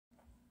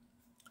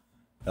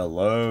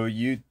Hello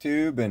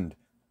YouTube and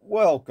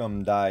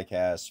welcome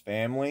Diecast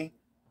family.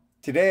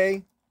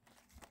 Today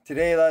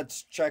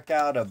let's check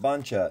out a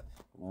bunch of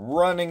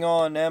Running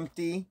on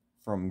Empty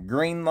from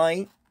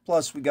Greenlight.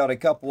 Plus we got a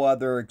couple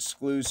other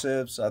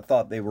exclusives. I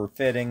thought they were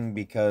fitting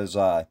because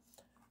the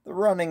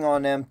Running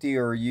on Empty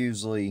are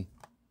usually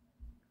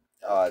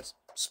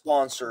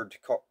sponsored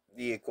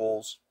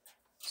vehicles.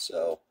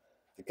 So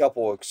the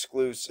couple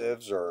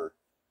exclusives are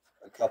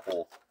a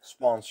couple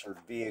sponsored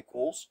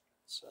vehicles.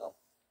 So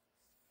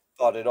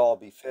thought it'd all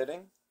be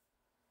fitting.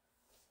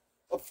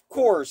 Of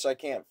course, I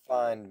can't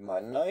find my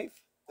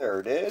knife.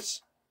 There it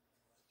is.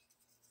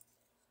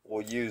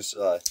 We'll use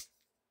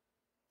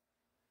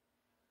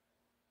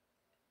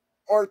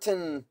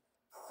Martin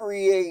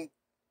Create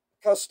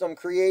Custom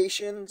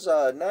Creations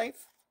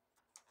knife.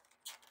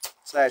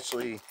 It's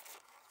actually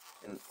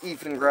an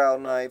Ethan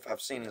knife.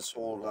 I've seen it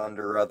sold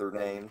under other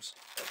names.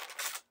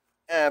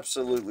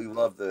 Absolutely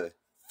love the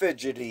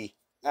fidgety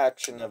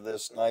action of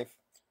this knife.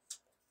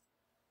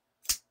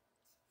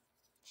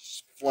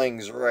 Just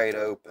flings right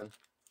open.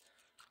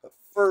 But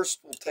first,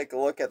 we'll take a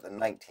look at the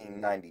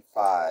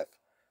 1995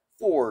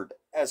 Ford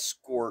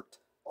Escort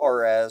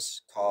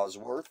RS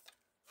Cosworth.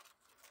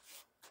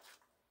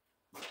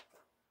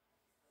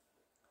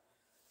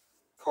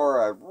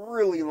 Car I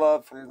really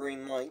love from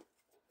Greenlight.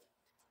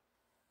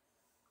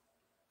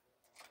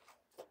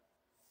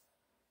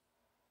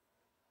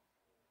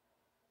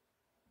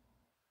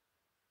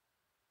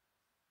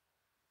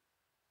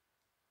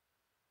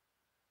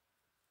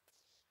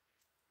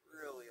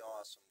 Really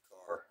awesome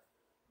car.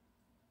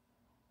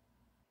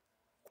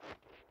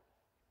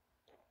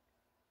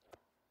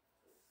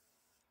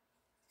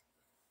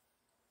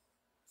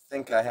 I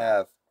think I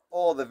have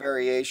all the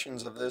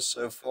variations of this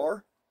so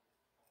far.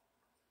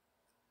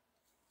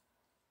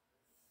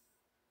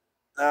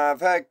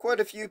 I've had quite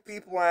a few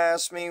people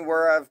ask me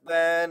where I've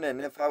been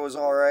and if I was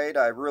alright.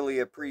 I really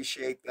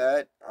appreciate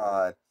that.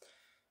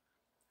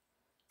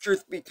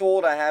 Truth be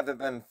told, I haven't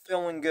been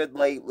feeling good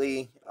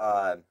lately.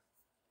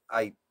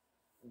 I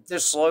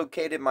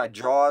dislocated my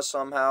jaw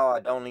somehow. I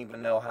don't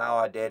even know how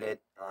I did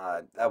it.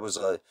 That was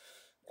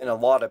in a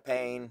lot of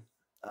pain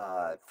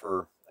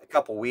for a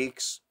couple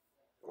weeks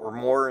or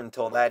more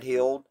until that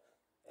healed.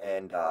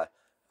 And I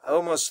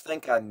almost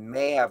think I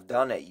may have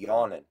done it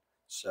yawning.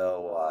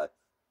 So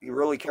be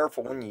really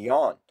careful when you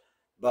yawn.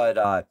 But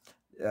I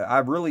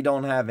really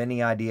don't have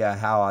any idea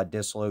how I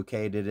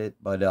dislocated it.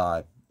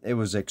 But it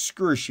was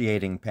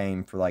excruciating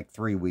pain for like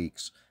 3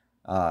 weeks.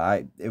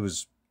 It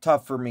was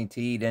tough for me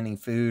to eat any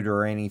food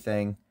or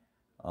anything.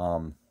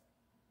 Um,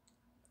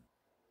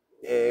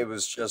 it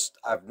was just,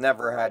 I've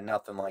never had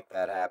nothing like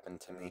that happen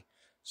to me.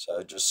 So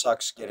it just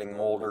sucks getting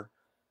older.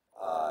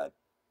 Uh,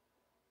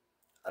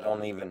 I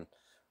don't even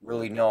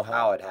really know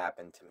how it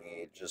happened to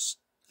me. It just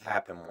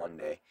happened one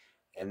day.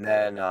 And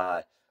then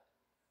I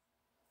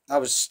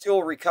was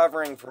still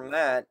recovering from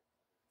that.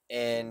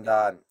 And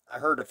I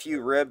hurt a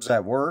few ribs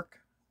at work.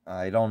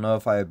 I don't know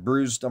if I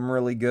bruised them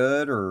really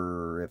good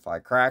or if I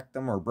cracked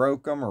them or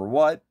broke them or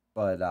what.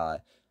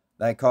 But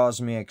that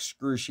caused me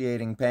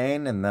excruciating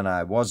pain. And then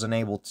I wasn't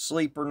able to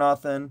sleep or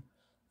nothing.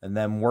 And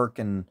then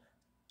working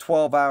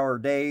 12-hour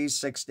days,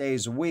 6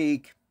 days a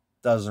week,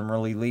 doesn't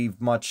really leave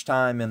much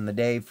time in the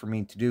day for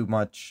me to do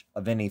much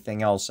of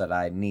anything else that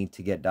I need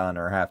to get done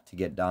or have to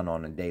get done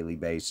on a daily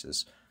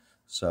basis.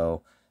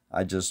 So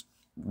I just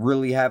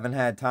really haven't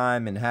had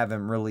time and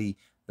haven't really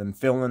been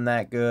feeling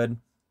that good.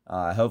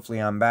 Hopefully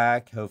I'm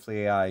back.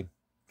 Hopefully I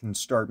can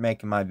start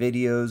making my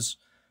videos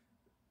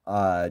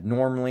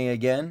normally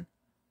again.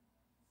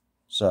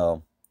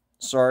 So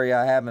sorry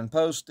I haven't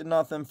posted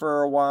nothing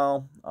for a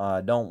while.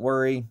 Don't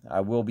worry, I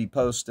will be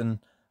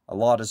posting a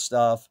lot of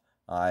stuff.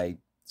 I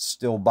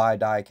still buy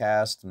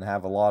diecast and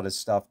have a lot of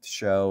stuff to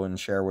show and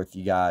share with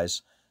you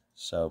guys.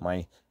 So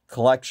my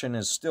collection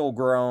is still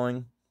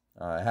growing.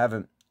 I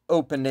haven't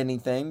opened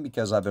anything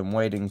because I've been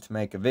waiting to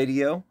make a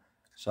video.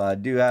 So I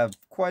do have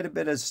quite a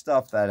bit of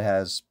stuff that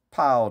has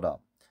piled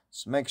up.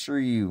 So make sure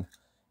you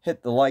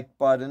hit the like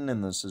button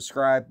and the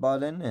subscribe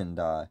button, and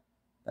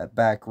that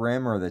back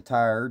rim or the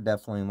tire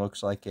definitely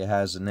looks like it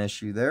has an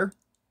issue there.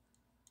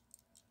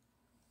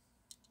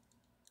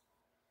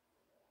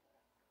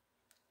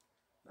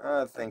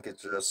 I think it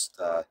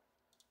just,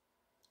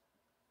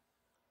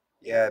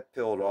 yeah, it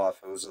peeled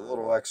off. It was a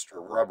little extra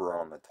rubber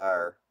on the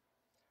tire.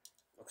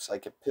 Looks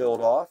like it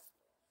peeled off.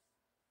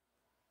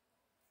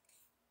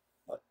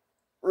 But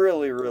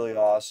really, really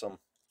awesome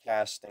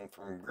casting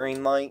from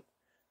Greenlight.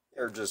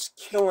 They're just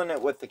killing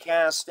it with the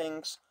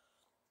castings.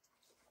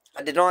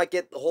 I did not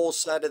get the whole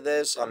set of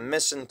this. I'm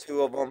missing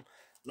two of them.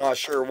 Not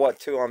sure what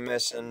two I'm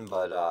missing,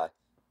 but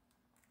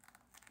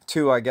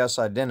two I guess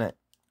I didn't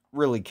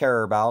really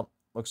care about.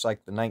 Looks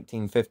like the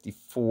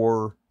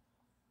 1954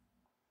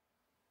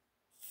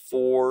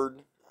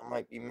 Ford I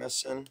might be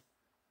missing.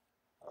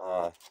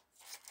 Uh,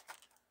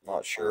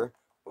 Not sure.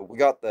 But we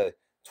got the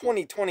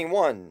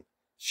 2021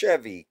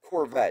 Chevy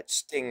Corvette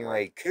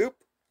Stingray Coupe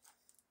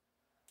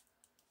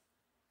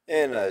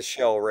in a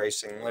shell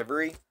racing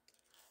livery.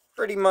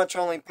 pretty much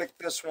only picked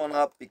this one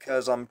up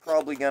because I'm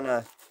probably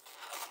gonna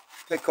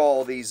pick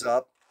all these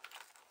up.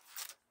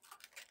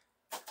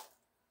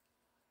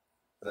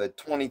 The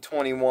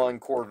 2021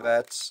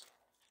 Corvettes.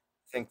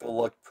 I think they'll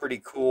look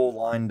pretty cool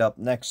lined up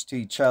next to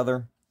each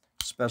other,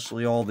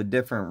 especially all the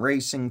different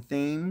racing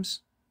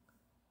themes.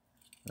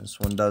 This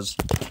one does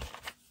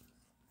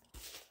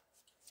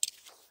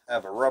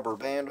have a rubber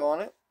band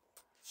on it.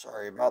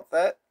 Sorry about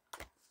that.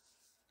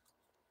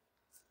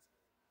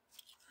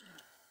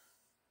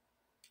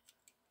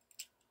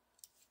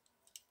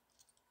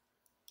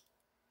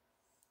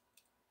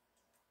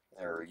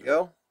 There we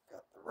go.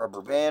 Got the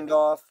rubber band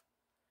off.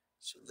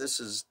 So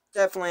this is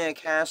definitely a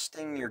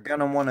casting you're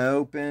going to want to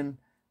open.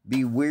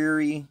 Be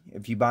wary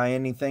if you buy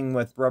anything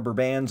with rubber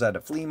bands at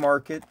a flea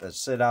market that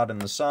sit out in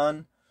the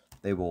sun.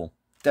 They will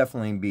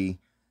definitely be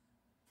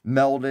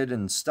melted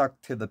and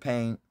stuck to the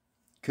paint.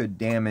 Could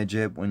damage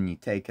it when you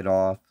take it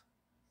off.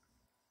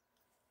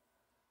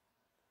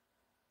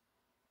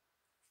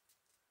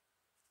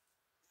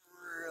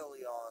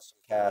 Really awesome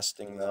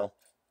casting though.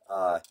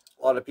 A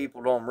lot of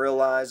people don't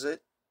realize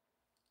it.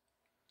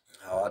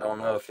 Oh, I don't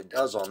know if it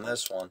does on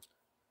this one.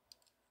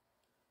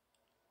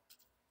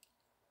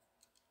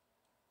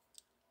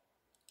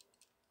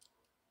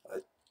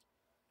 But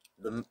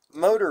the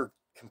motor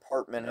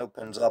compartment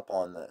opens up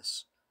on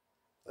this.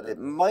 But it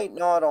might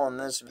not on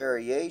this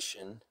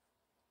variation.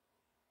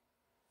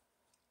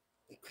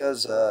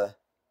 Because it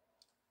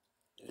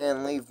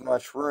didn't leave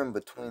much room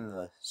between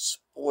the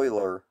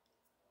spoiler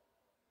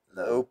and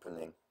the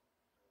opening.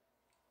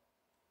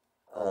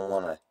 I don't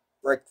want to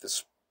break the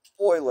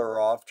spoiler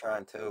off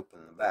trying to open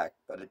the back.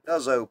 But it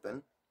does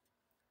open.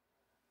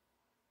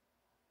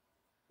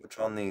 Which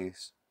on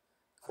these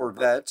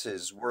Corvettes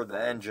is where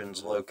the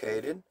engine's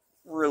located.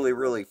 Really,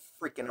 really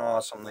freaking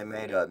awesome. They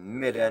made a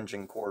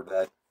mid-engine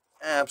Corvette.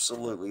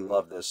 Absolutely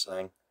love this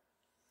thing.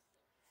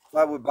 If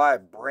I would buy a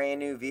brand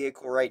new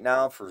vehicle right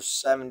now for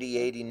 70,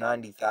 80,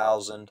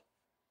 90,000,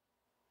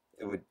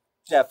 it would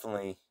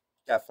definitely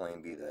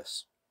be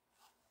this.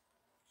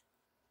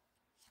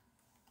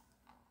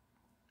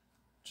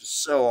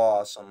 Just so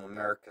awesome.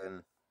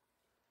 American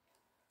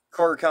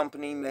car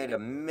company made a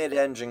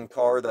mid-engine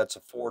car that's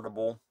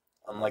affordable,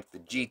 unlike the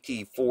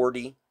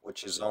GT40,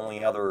 which is the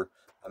only other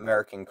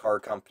American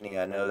car company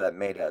I know that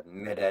made a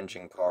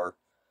mid-engine car.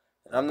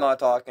 And I'm not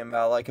talking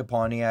about like a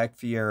Pontiac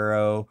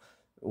Fiero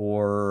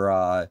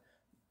or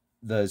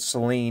the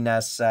Celine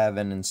S7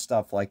 and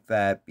stuff like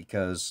that,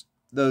 because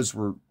those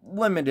were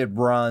limited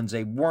runs.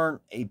 They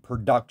weren't a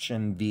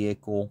production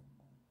vehicle.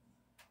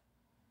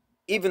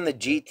 Even the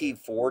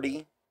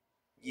GT40,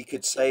 you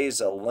could say,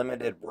 is a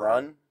limited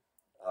run.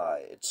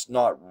 It's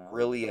not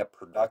really a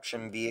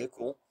production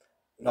vehicle,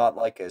 not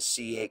like a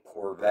C8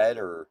 Corvette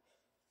or.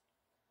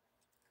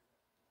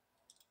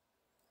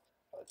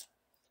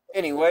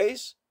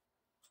 Anyways,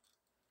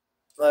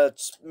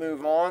 let's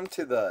move on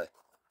to the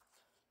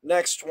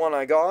next one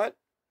I got.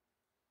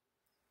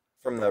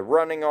 From the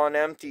Running on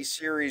Empty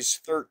Series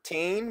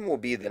 13 will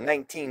be the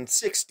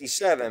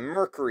 1967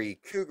 Mercury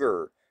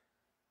Cougar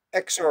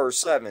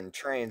XR7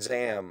 Trans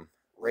Am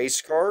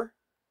race car.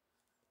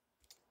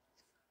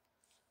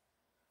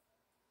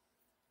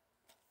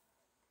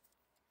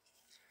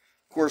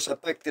 Of course, I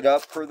picked it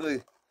up for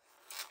the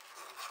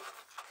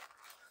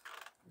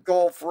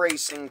golf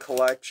racing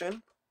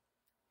collection.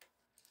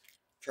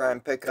 Try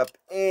and pick up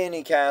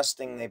any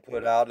casting they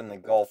put out in the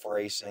golf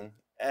racing.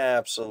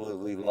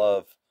 Absolutely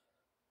love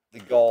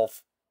the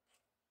golf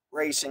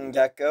racing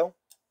deco.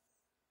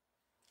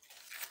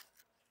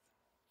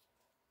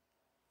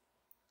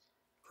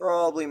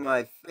 Probably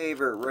my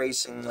favorite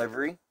racing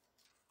livery.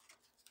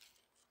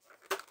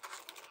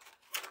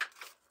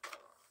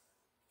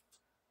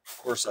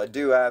 Of course, I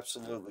do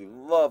absolutely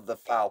love the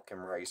Falcon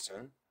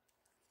racing.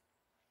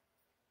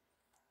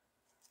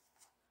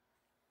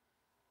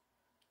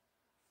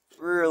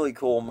 Really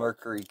cool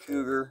Mercury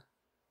Cougar.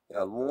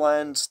 Got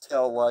lens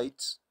tail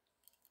lights.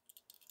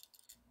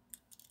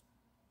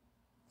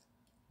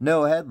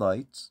 No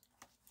headlights.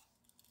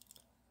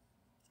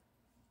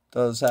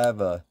 Does have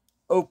a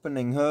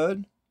opening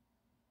hood.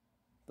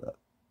 The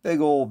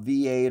big old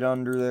V8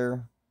 under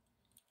there.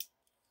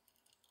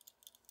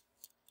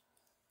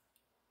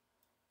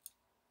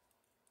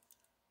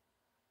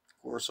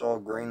 Of course, all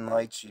green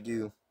lights. You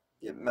do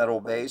get metal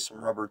base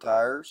and rubber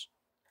tires.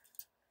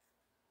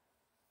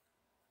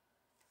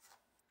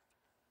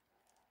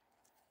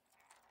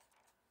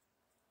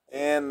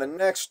 And the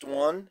next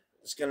one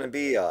is going to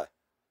be a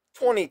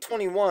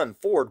 2021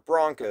 Ford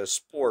Bronco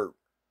Sport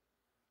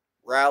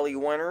Rally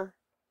winner.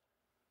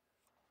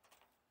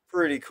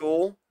 Pretty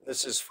cool.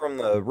 This is from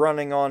the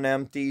Running on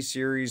Empty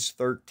Series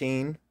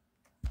 13.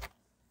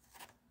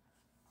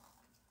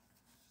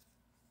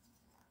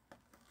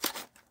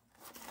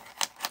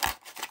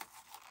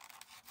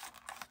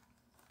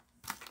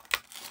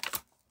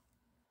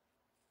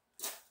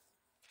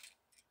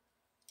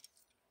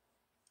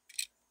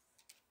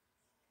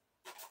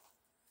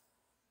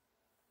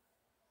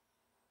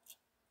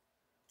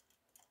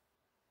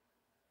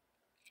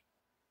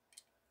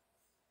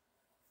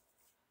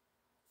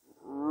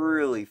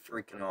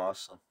 freaking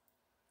awesome.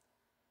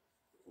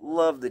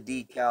 Love the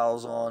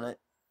decals on it.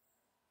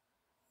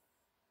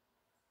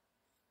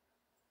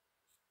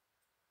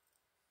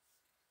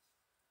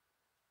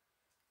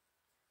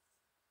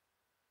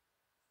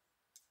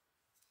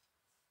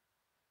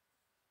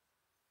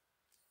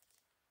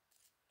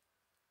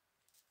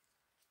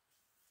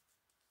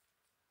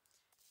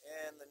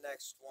 And the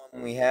next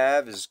one we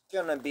have is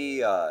gonna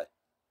be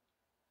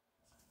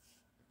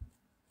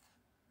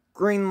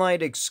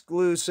Greenlight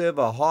exclusive,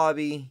 a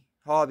hobby,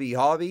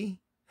 a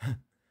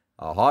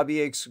hobby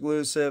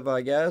exclusive,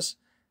 I guess.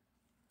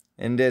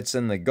 And it's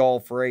in the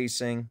golf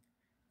racing.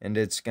 And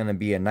it's going to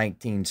be a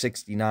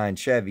 1969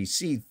 Chevy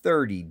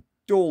C30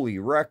 dually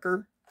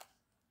wrecker.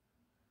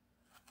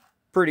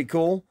 Pretty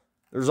cool.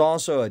 There's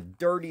also a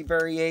dirty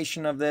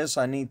variation of this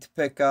I need to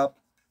pick up.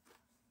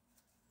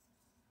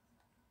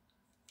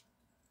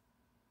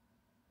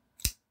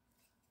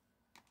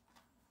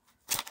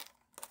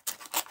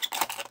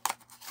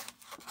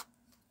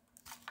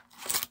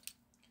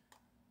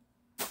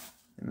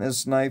 And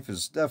this knife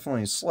is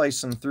definitely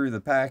slicing through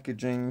the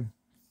packaging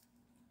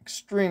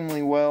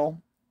extremely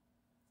well.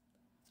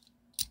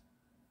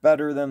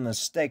 Better than the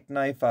steak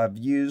knife I've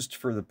used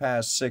for the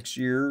past 6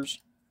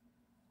 years.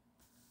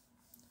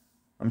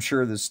 I'm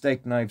sure the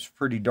steak knife's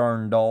pretty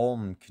darn dull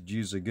and could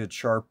use a good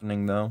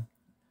sharpening though.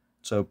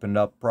 It's opened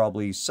up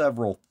probably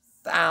several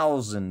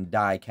thousand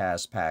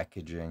die-cast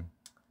packaging.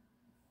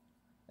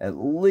 At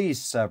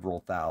least several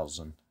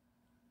thousand.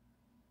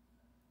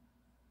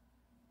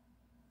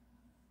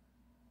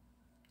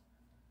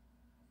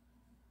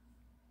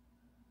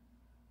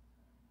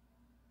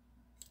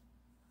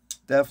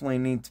 Definitely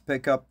need to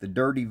pick up the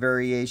dirty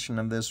variation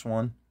of this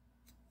one.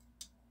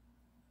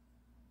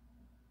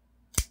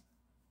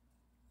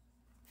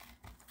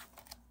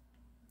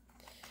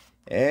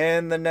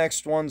 And the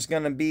next one's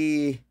going to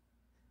be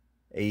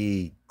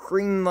a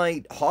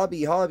Greenlight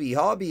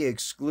Hobby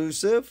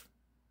exclusive.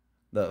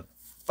 The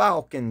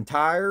Falcon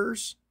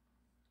tires.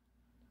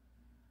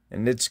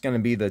 And it's going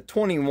to be the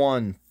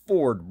 21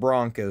 Ford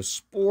Bronco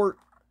Sport,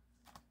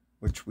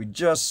 which we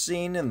just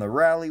seen in the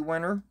rally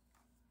winner.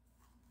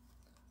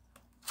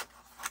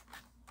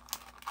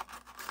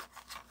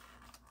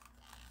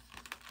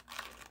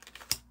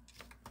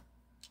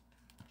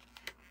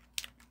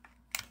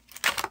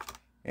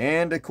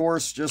 And of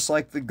course, just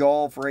like the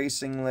golf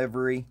racing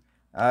livery,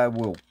 I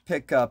will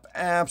pick up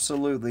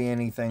absolutely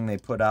anything they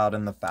put out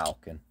in the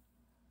Falcon.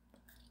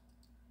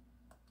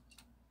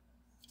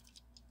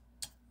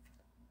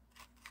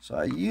 So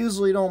I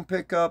usually don't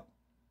pick up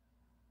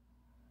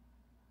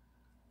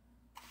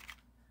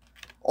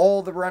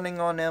all the running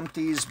on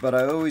empties, but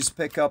I always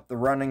pick up the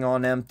running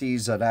on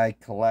empties that I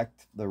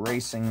collect the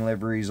racing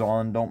liveries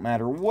on, don't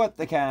matter what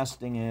the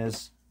casting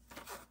is.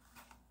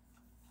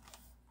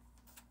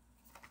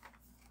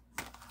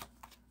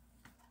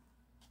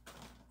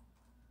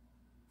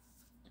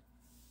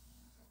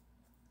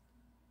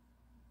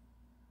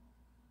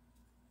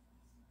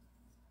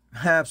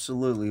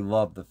 Absolutely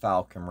love the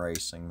Falcon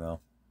racing though.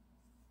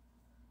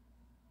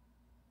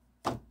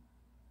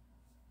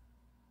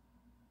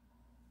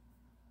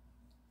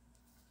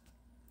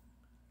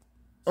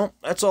 Oh,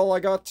 that's all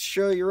I got to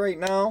show you right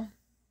now.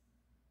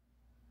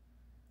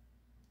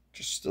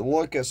 Just to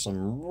look at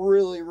some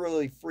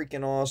really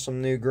freaking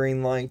awesome new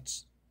green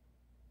lights.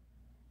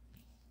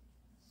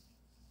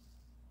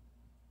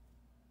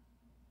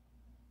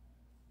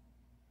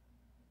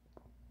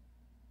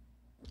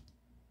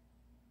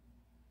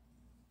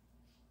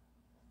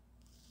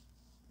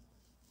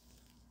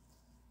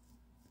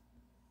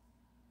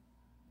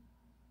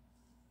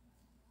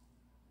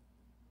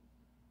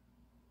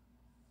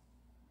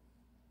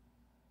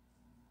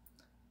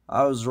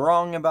 I was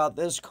wrong about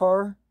this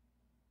car.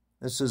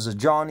 This is a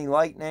Johnny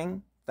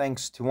Lightning.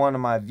 Thanks to one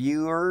of my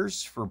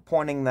viewers for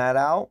pointing that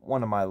out.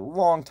 One of my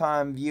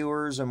longtime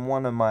viewers and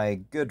one of my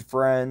good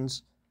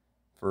friends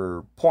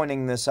for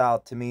pointing this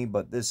out to me.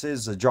 But this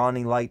is a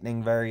Johnny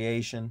Lightning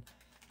variation.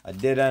 I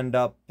did end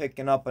up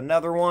picking up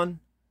another one.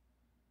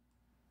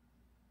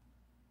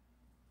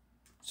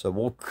 So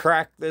we'll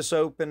crack this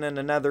open in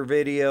another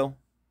video.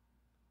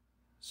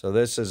 So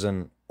this is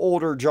an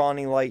older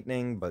Johnny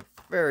Lightning, but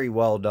very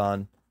well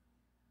done.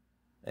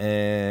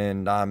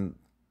 And I'm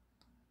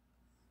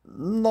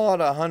not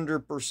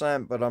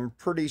 100%, but I'm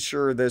pretty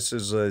sure this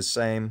is the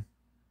same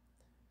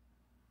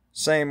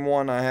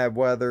one I have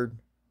weathered.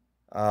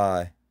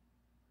 So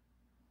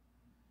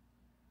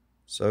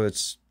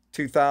it's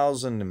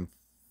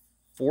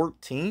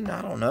 2014.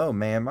 I don't know,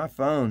 man. My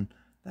phone,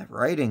 that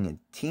writing is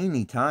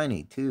teeny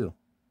tiny too.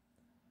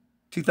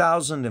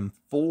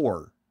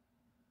 2004.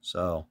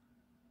 So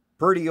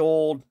pretty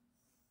old.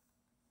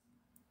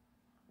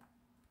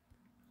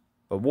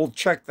 But we'll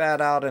check that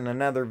out in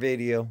another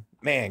video.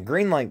 Man,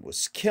 Greenlight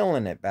was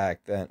killing it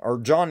back then. Or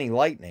Johnny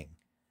Lightning.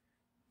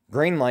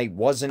 Greenlight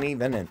wasn't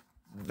even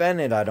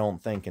invented, I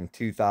don't think, in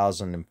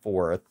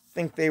 2004. I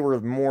think they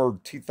were more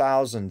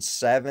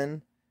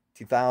 2007,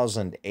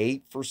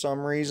 2008 for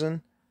some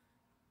reason.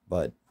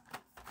 But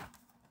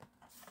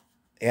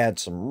they had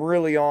some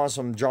really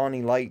awesome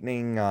Johnny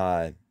Lightning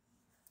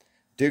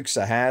Dukes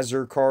of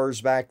Hazzard cars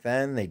back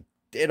then. They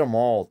did them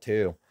all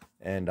too.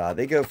 And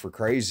they go for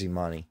crazy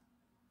money.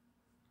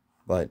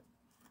 But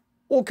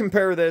we'll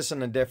compare this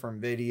in a different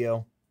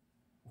video.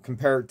 We'll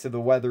compare it to the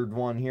weathered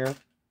one here.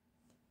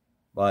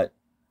 But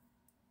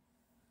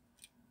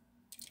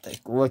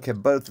take a look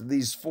at both of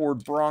these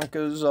Ford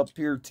Broncos up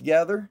here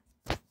together.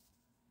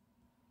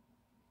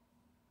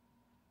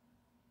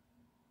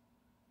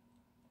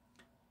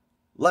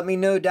 Let me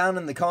know down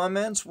in the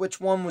comments which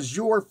one was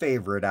your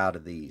favorite out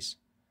of these.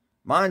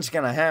 Mine's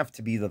going to have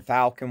to be the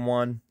Falcon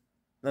one.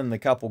 Then the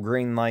couple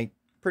Greenlight.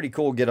 Pretty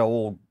cool, get a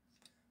old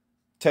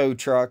tow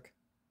truck.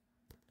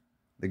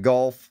 The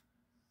Golf.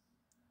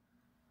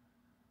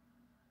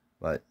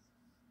 But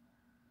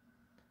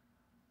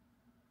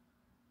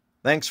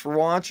thanks for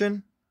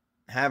watching.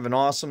 Have an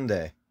awesome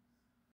day.